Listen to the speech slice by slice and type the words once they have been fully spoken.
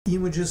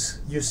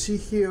Images you see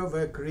here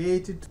were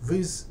created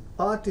with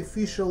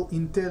artificial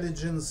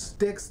intelligence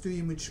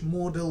text-to-image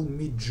model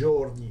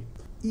Midjourney.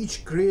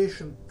 Each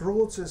creation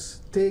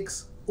process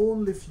takes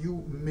only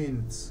few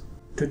minutes.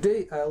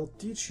 Today I'll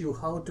teach you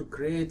how to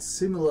create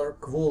similar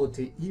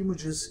quality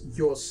images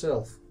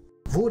yourself.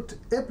 What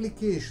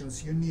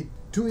applications you need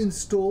to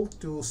install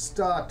to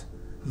start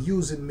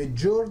using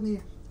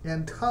Midjourney,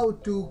 and how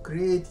to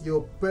create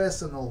your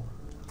personal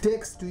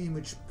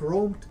text-to-image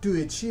prompt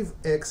to achieve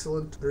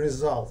excellent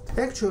result.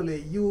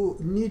 Actually, you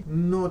need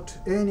not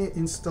any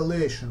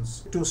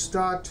installations to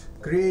start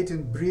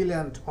creating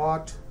brilliant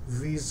art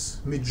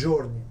with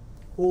Midjourney.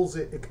 All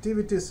the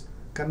activities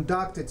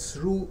conducted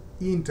through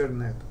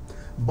internet.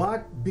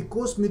 But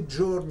because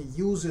Midjourney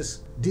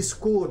uses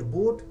Discord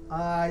bot,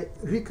 I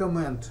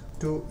recommend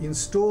to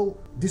install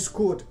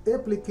Discord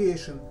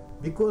application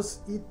because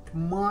it's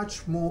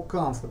much more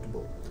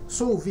comfortable.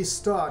 So we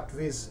start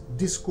with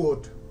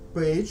Discord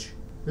page,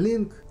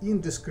 link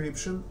in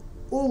description,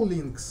 all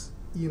links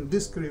in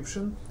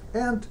description,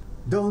 and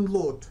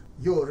download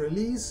your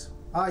release.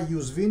 I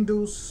use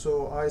Windows,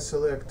 so I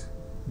select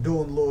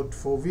download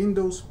for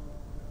Windows.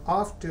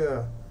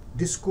 After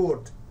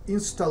Discord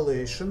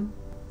installation,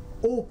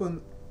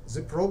 open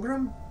the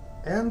program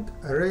and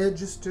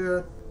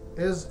register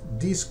as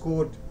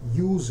Discord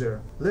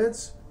user.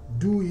 Let's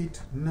do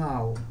it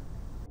now.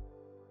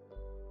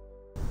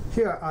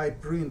 Here I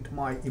print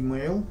my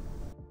email.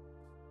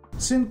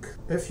 Think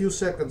a few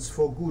seconds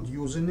for good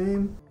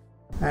username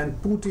and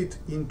put it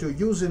into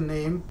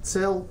username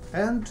cell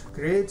and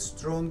create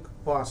strong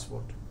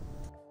password.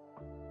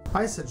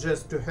 I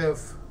suggest to have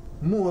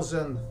more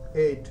than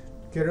 8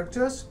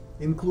 characters,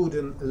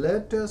 including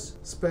letters,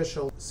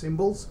 special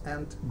symbols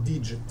and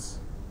digits.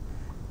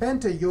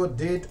 Enter your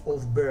date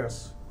of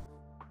birth.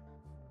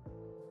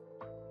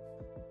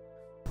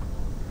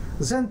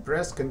 Then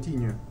press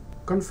continue.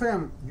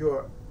 Confirm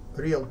your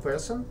real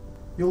person.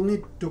 You'll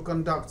need to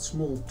conduct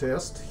small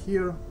test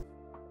here.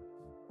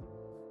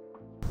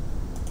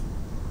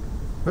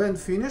 When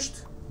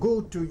finished,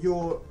 go to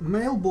your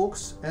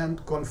mailbox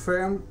and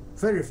confirm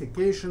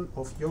verification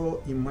of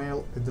your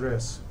email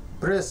address.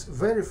 Press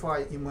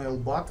verify email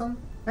button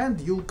and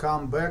you'll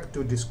come back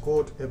to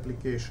Discord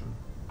application.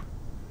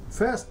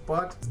 First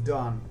part is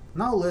done.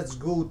 Now let's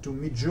go to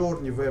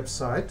Midjourney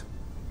website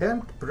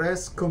and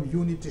press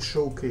community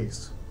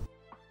showcase.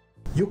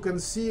 You can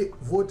see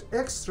what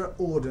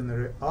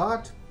extraordinary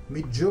art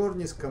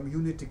Midjourney's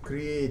community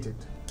created.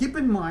 Keep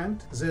in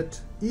mind that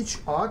each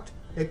art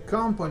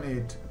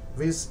accompanied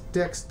with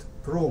text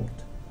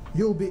prompt.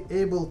 You'll be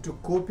able to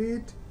copy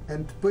it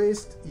and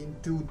paste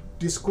into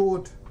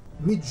Discord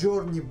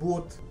Midjourney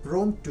bot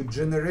prompt to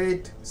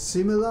generate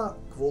similar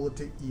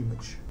quality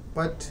image.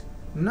 But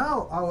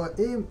now our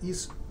aim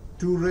is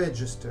to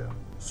register.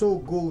 So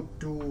go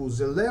to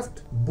the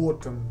left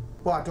bottom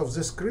part of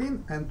the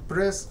screen and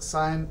press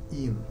sign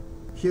in.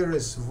 Here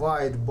is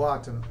white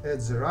button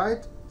at the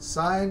right,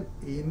 sign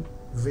in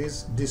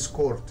with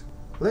Discord.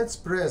 Let's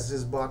press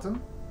this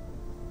button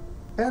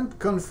and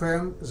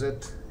confirm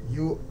that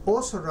you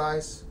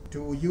authorize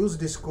to use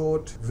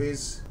Discord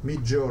with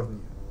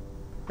Midjourney.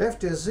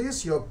 After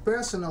this, your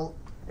personal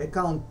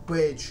account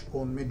page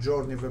on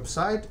Midjourney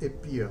website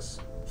appears.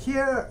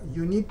 Here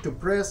you need to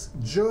press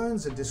join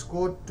the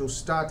Discord to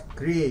start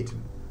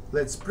creating.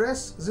 Let's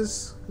press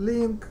this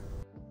link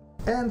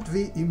and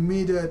we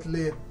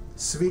immediately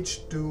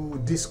switch to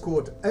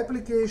Discord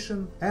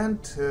application and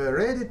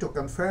ready to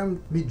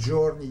confirm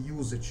Midjourney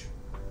usage.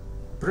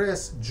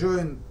 Press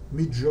join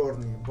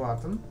Midjourney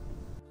button.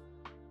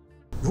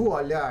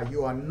 Voila,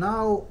 you are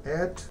now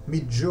at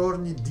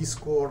Midjourney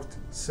Discord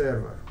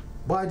server.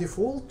 By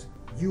default,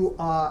 you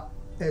are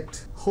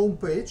at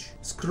homepage.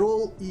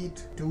 Scroll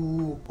it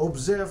to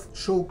observe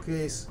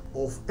showcase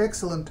of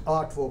excellent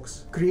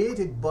artworks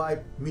created by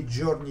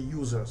Midjourney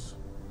users.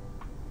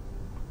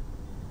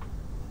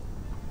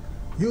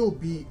 You'll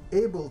be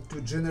able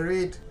to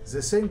generate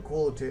the same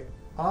quality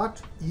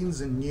art in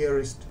the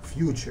nearest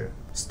future.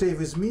 Stay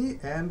with me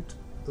and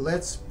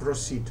let's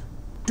proceed.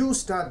 To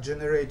start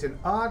generating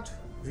art,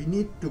 we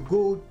need to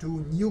go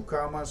to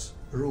newcomers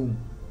room.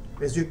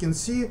 As you can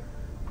see,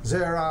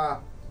 there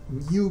are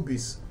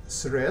newbies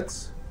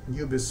threads,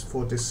 newbies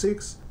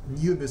 46,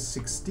 newbies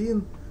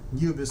 16,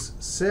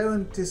 newbies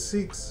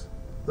 76.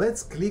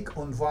 Let's click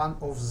on one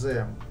of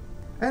them.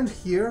 And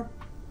here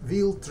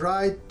we'll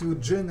try to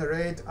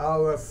generate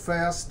our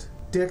first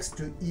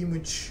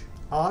text-to-image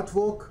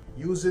artwork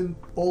using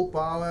all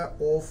power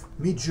of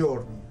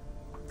Midjourney.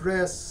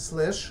 Press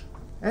slash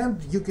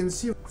and you can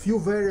see few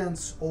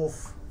variants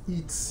of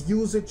its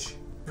usage.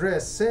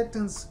 Press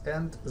settings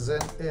and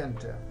then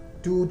enter.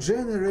 To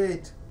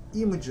generate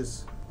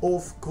images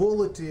of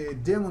quality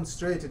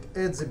demonstrated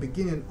at the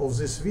beginning of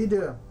this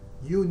video,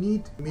 you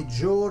need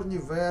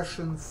Midjourney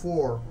version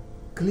 4.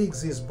 Click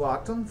this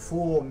button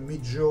for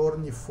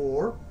Midjourney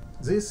 4.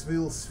 This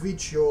will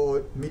switch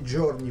your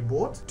Midjourney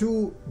bot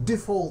to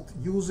default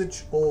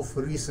usage of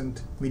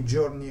recent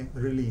Midjourney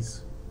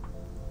release.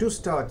 To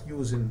start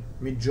using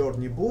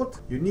Midjourney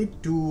bot, you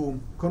need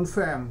to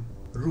confirm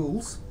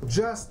rules.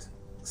 Just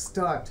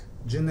start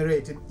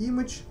generating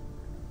image.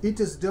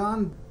 It is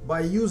done by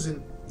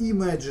using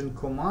imagine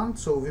command.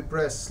 So we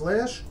press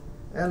slash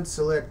and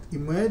select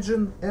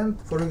imagine,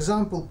 and for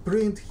example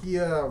print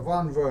here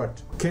one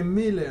word,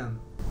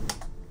 chameleon.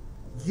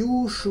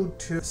 You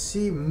should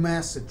see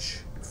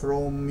message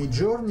from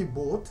Midjourney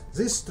bot.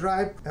 This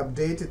stripe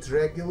updated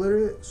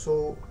regularly,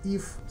 so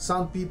if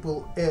some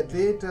people add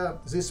data,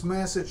 this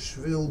message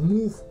will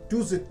move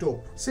to the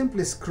top.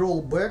 Simply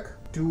scroll back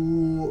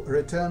to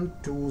return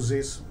to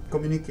this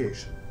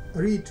communication.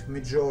 Read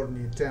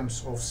Midjourney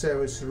terms of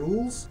service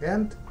rules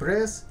and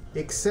press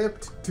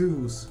accept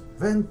tools.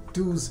 When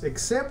tools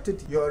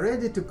accepted, you are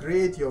ready to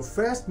create your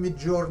first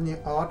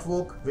Midjourney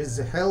artwork with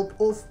the help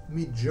of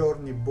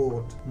Midjourney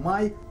bot.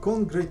 My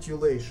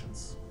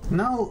congratulations!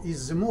 Now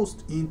is the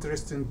most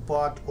interesting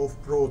part of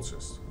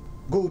process.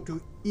 Go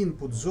to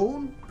input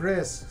zone,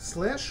 press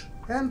slash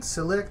and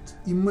select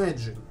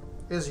imagine.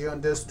 As you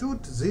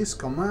understood, this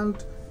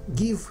command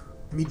gives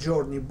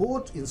Midjourney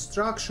bot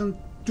instruction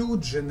to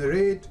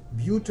generate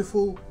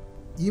beautiful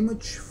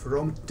image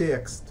from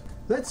text.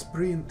 Let's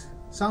print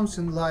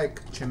something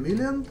like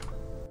chameleon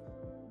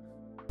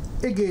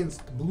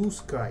against blue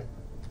sky.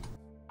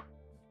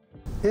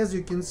 As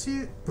you can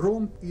see,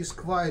 prompt is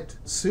quite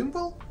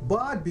simple,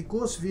 but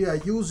because we are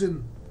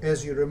using,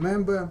 as you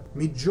remember,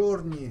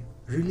 Midjourney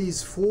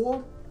release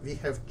 4, we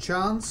have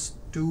chance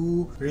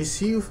to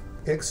receive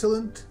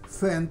excellent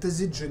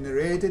fantasy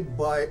generated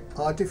by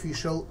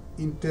artificial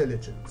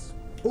intelligence.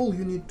 All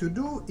you need to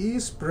do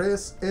is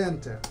press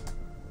enter.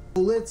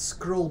 Let's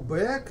scroll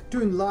back.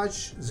 To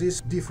enlarge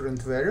these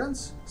different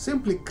variants,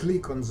 simply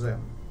click on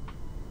them.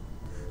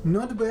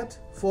 Not bad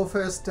for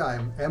first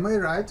time, am I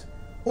right?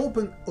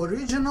 Open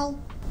original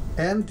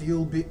and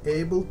you'll be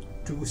able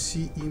to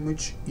see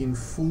image in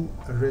full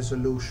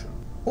resolution.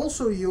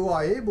 Also, you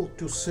are able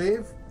to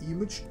save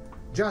image.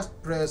 Just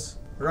press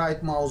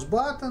right mouse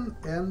button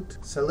and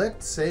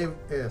select save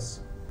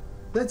as.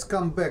 Let's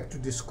come back to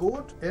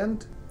Discord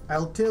and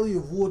I'll tell you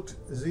what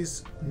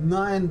these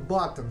 9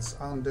 buttons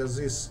under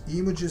these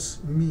images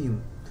mean.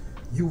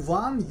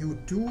 U1,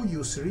 U2,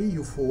 U3,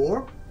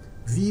 U4,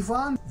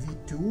 V1,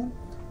 V2,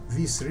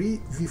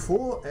 V3,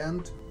 V4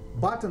 and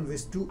button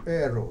with 2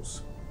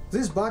 arrows.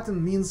 This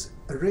button means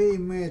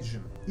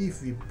reimagine.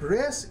 If we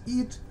press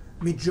it,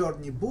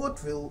 Midjourney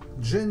bot will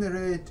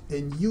generate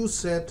a new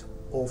set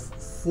of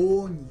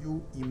 4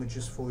 new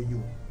images for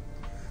you.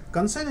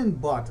 Concerning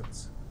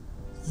buttons,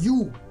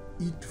 U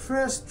it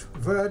first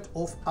word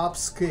of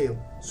upscale.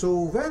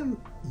 So when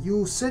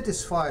you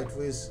satisfied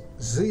with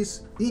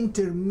this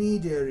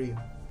intermediary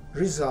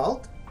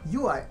result,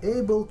 you are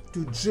able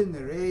to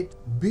generate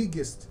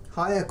biggest,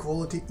 higher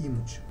quality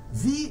image.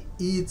 V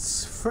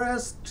it's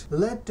first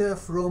letter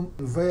from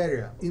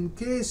variant. In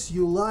case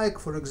you like,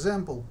 for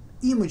example,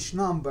 image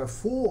number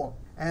 4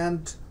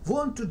 and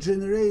want to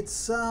generate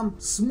some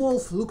small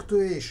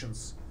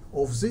fluctuations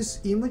of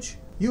this image,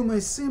 you may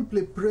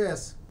simply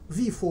press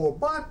V4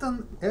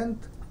 button and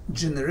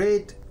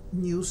generate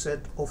new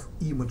set of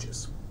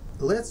images.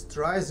 Let's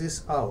try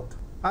this out.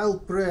 I'll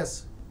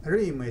press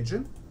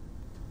reimagine.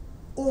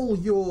 All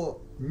your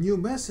new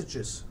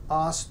messages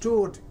are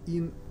stored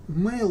in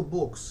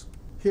mailbox.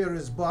 Here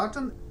is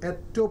button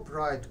at top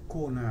right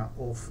corner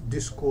of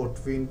Discord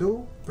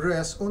window.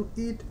 Press on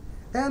it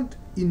and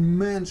in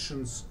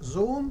mentions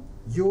zone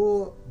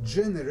your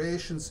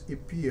generations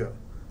appear.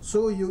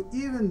 So you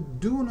even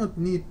do not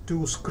need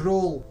to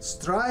scroll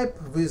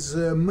stripe with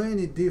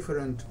many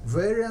different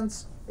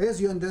variants. As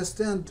you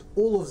understand,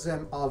 all of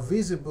them are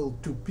visible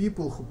to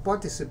people who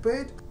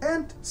participate,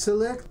 and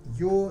select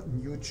your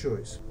new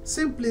choice.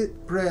 Simply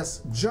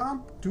press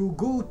jump to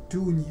go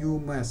to new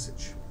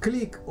message.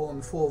 Click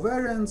on 4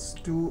 variants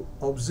to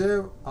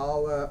observe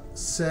our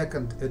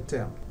second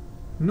attempt.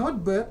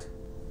 Not bad,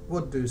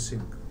 what do you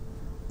think?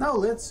 Now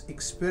let's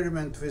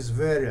experiment with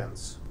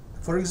variants.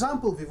 For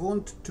example, we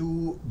want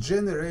to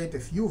generate a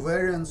few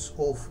variants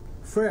of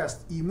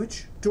first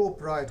image,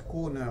 top right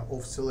corner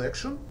of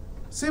selection.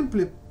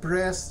 Simply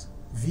press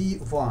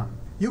V1.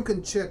 You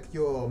can check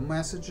your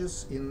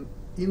messages in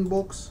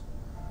inbox,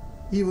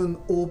 even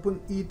open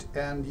it,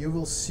 and you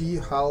will see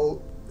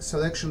how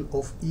selection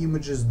of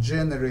images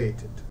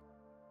generated.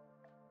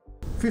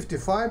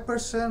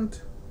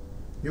 55%,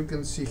 you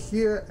can see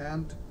here,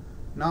 and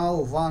now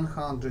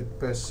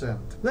 100%.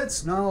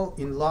 Let's now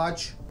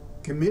enlarge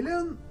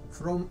chameleon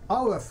from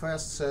our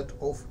first set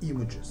of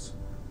images.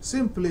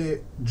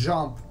 Simply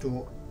jump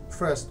to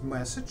first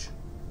message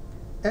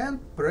and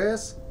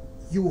press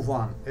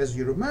U1. As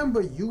you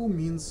remember, U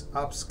means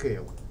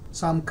upscale.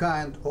 Some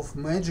kind of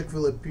magic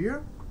will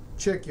appear.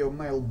 Check your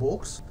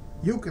mailbox.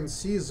 You can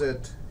see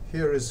that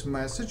here is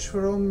message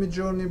from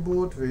Midjourney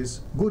bot with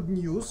good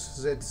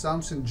news that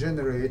something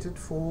generated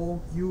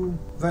for you.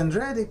 When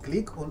ready,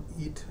 click on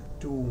it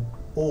to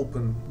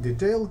open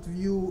detailed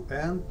view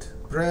and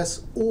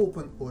press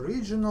open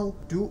original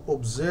to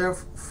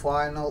observe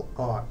final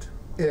art.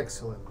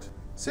 Excellent.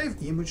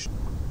 Save image.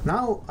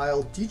 Now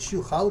I'll teach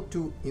you how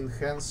to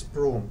enhance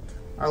prompt.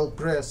 I'll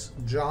press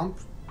jump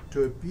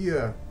to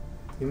appear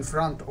in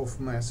front of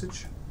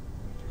message.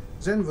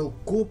 Then we'll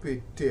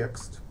copy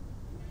text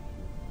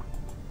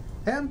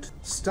and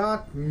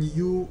start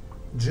new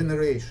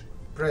generation.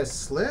 Press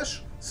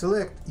slash,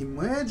 select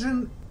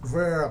imagine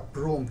where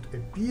prompt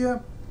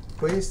appear,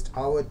 paste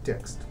our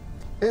text.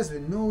 As we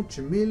know,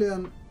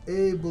 chameleon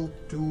able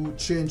to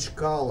change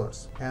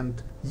colors,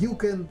 and you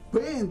can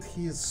paint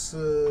his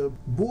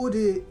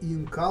body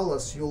in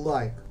colors you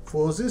like.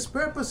 For these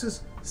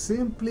purposes,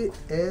 simply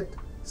add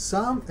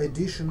some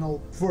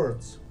additional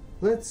words.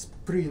 Let's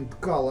print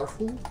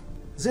colorful,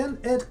 then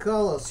add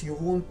colors you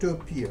want to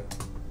appear.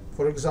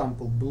 For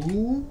example,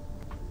 blue,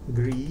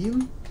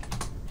 green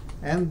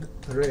and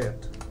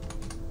red.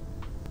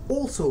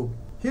 Also,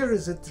 here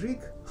is a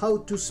trick how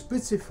to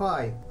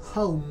specify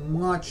how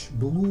much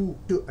blue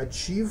to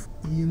achieve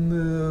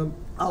in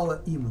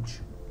our image.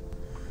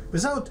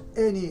 Without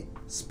any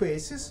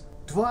spaces,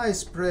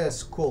 twice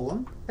press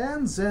colon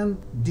and then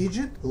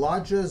digit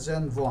larger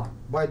than 1.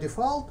 By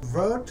default,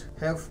 word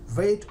have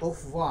weight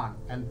of 1,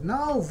 and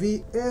now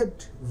we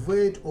add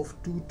weight of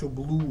 2 to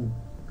blue.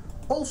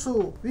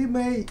 Also, we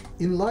may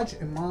enlarge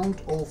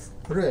amount of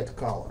red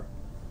color.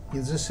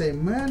 In the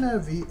same manner,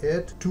 we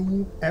add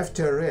 2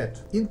 after red.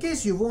 In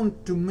case you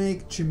want to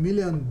make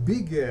chameleon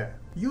bigger,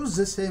 use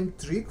the same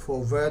trick for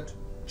word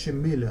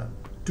chameleon.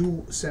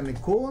 2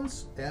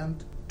 semicolons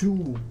and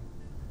 2.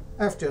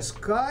 After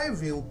sky,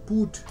 we'll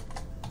put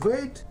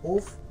weight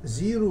of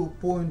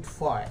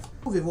 0.5.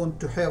 We want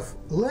to have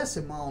less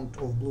amount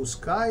of blue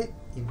sky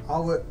in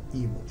our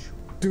image.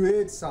 To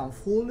add some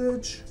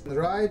foliage,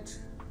 write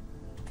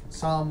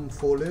some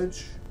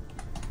foliage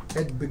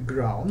at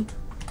background.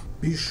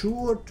 Be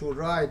sure to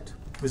write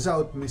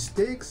without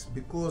mistakes,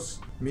 because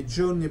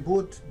Midjourney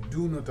bot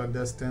do not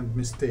understand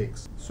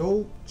mistakes.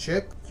 So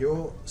check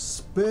your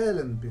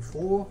spelling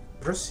before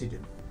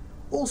proceeding.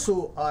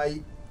 Also,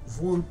 I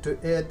want to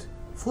add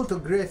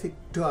photographic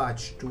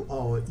touch to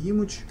our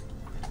image.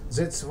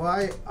 That's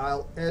why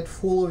I'll add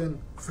following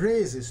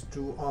phrases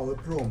to our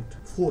prompt: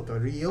 photo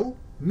real,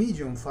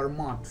 medium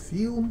format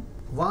film,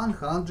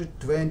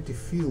 120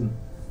 film.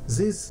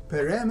 These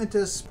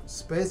parameters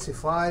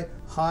specify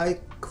high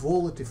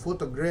quality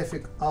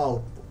photographic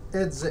output.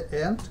 At the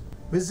end,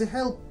 with the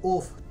help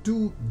of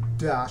 2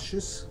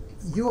 dashes,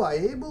 you are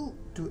able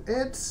to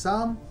add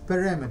some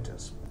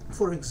parameters.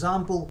 For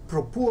example,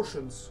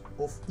 proportions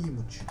of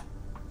image.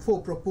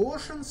 For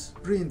proportions,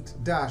 print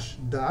dash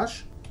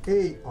dash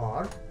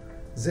AR,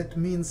 that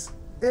means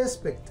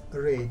aspect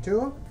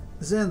ratio,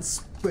 then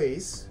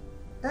space,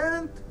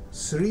 and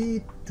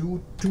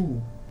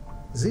 3:2.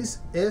 This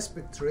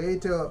aspect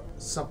ratio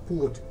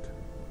supported.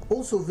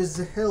 Also, with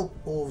the help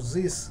of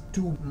these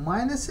 2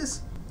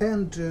 minuses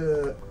and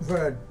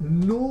word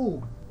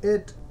no,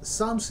 add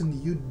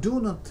something you do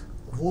not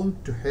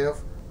want to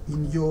have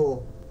in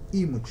your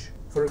image.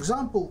 For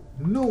example,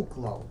 no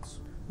clouds.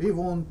 We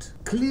want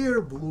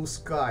clear blue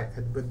sky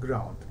at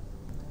background.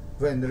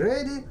 When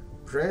ready,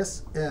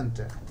 press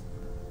enter.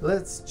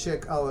 Let's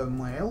check our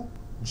mail.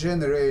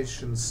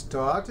 Generation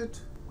started.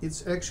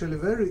 It's actually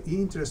very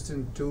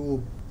interesting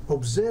to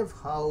observe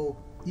how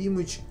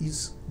image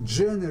is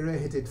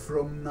generated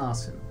from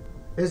nothing.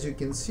 As you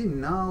can see,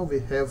 now we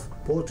have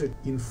portrait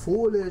in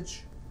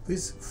foliage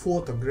with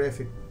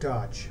photographic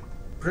touch.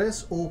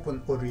 Press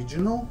open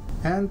original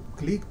and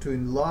click to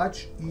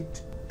enlarge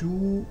it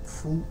to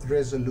full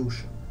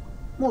resolution.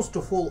 Most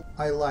of all,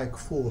 I like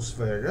fourth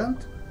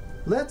variant.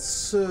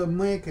 Let's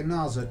make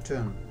another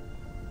turn.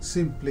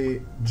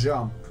 Simply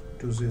jump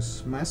to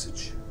this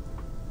message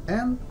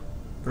and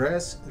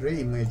press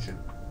reimagine.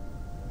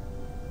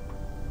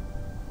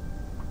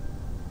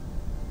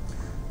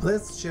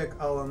 Let's check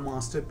our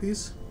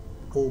masterpiece.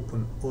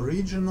 Open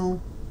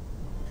original.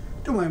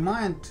 To my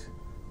mind,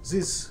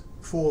 this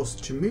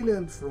fourth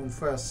chameleon from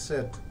first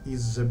set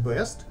is the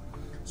best.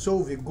 So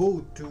we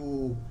go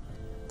to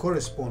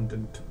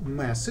correspondent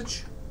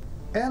message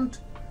and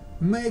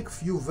make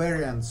few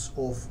variants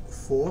of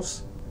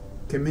fourth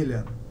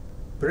chameleon.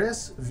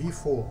 Press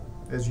V4.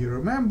 As you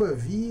remember,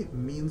 V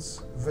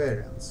means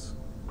variants.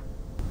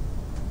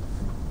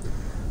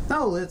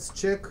 Now let's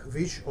check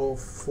which of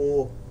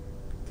 4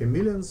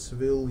 chameleons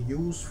we'll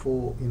use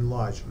for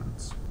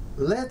enlargements.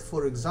 Let,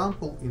 for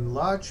example,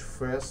 enlarge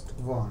first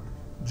one.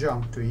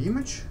 Jump to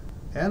image,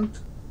 and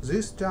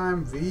this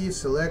time we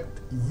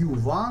select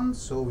U1,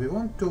 so we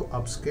want to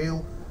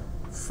upscale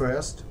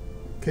first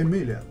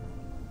chameleon.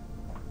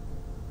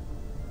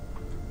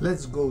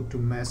 Let's go to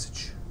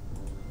message.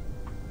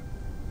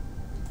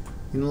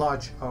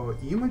 Enlarge our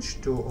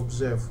image to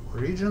observe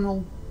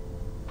original.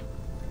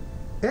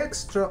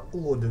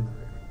 Extraordinary.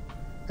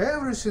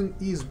 Everything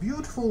is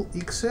beautiful,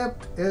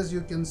 except, as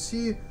you can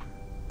see,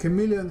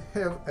 chameleon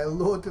have a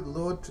lot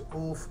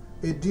of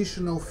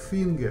additional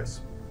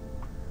fingers.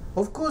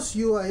 Of course,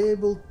 you are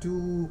able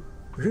to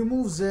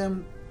remove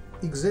them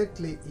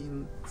exactly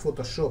in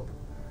Photoshop,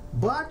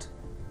 but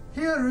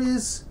here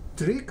is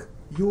trick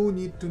you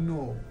need to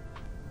know.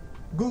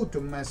 Go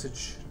to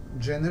message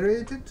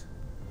generated.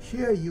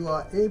 Here you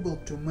are able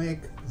to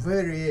make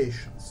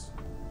variations.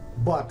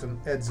 Button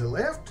at the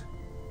left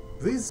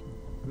with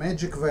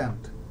magic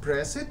wand.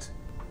 Press it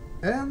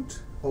and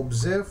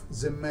observe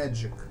the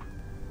magic.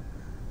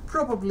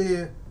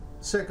 Probably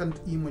second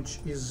image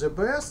is the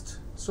best,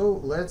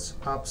 so let's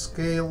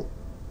upscale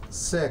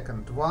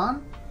second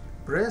one.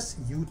 Press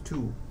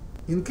U2.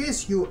 In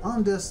case you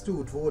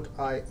understood what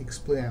I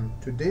explained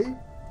today,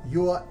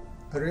 you are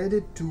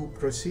ready to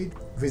proceed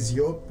with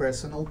your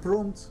personal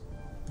prompts.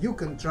 You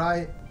can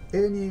try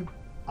any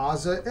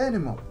other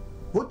animal.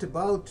 What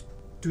about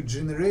to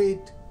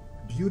generate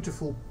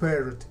beautiful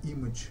parrot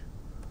image?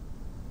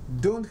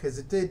 Don't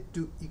hesitate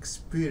to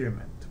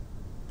experiment.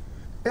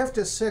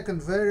 After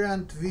second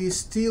variant, we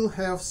still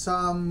have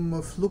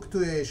some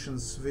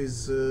fluctuations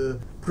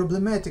with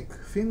problematic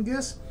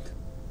fingers.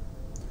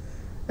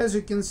 As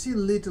you can see,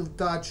 little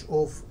touch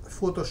of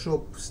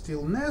Photoshop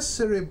still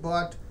necessary,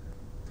 but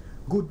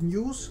good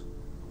news,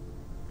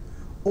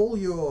 all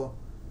your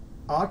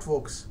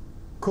artworks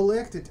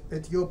collected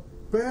at your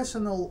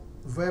personal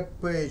web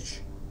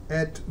page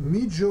at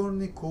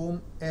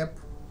Midjourney.com app,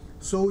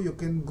 so you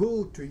can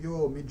go to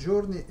your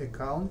Midjourney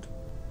account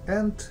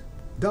and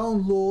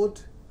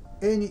download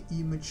any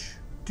image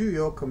to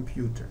your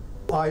computer.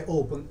 I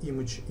open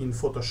image in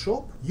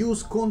Photoshop,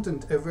 use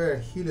content-aware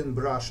healing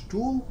brush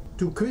tool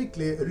to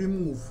quickly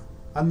remove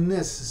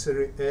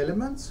unnecessary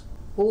elements.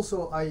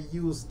 Also, I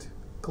used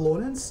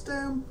cloning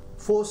stem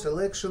for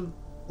selection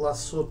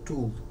lasso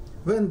tool.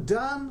 When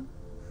done,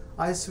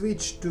 I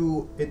switch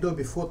to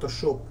Adobe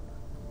Photoshop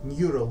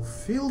neural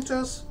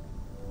filters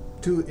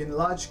to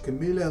enlarge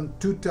chameleon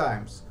 2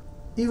 times.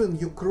 Even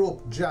you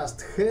crop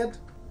just head,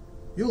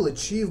 you'll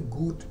achieve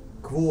good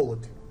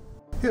quality.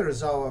 Here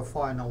is our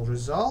final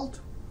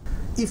result.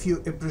 If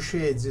you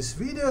appreciate this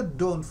video,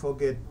 don't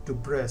forget to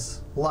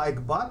press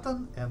like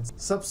button and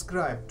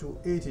subscribe to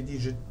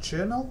 80digit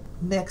channel.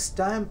 Next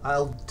time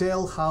I'll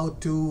tell how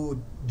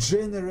to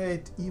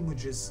generate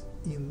images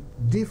in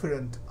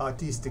different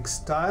artistic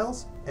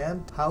styles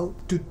and how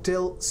to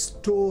tell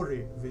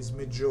story with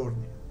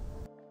Midjourney.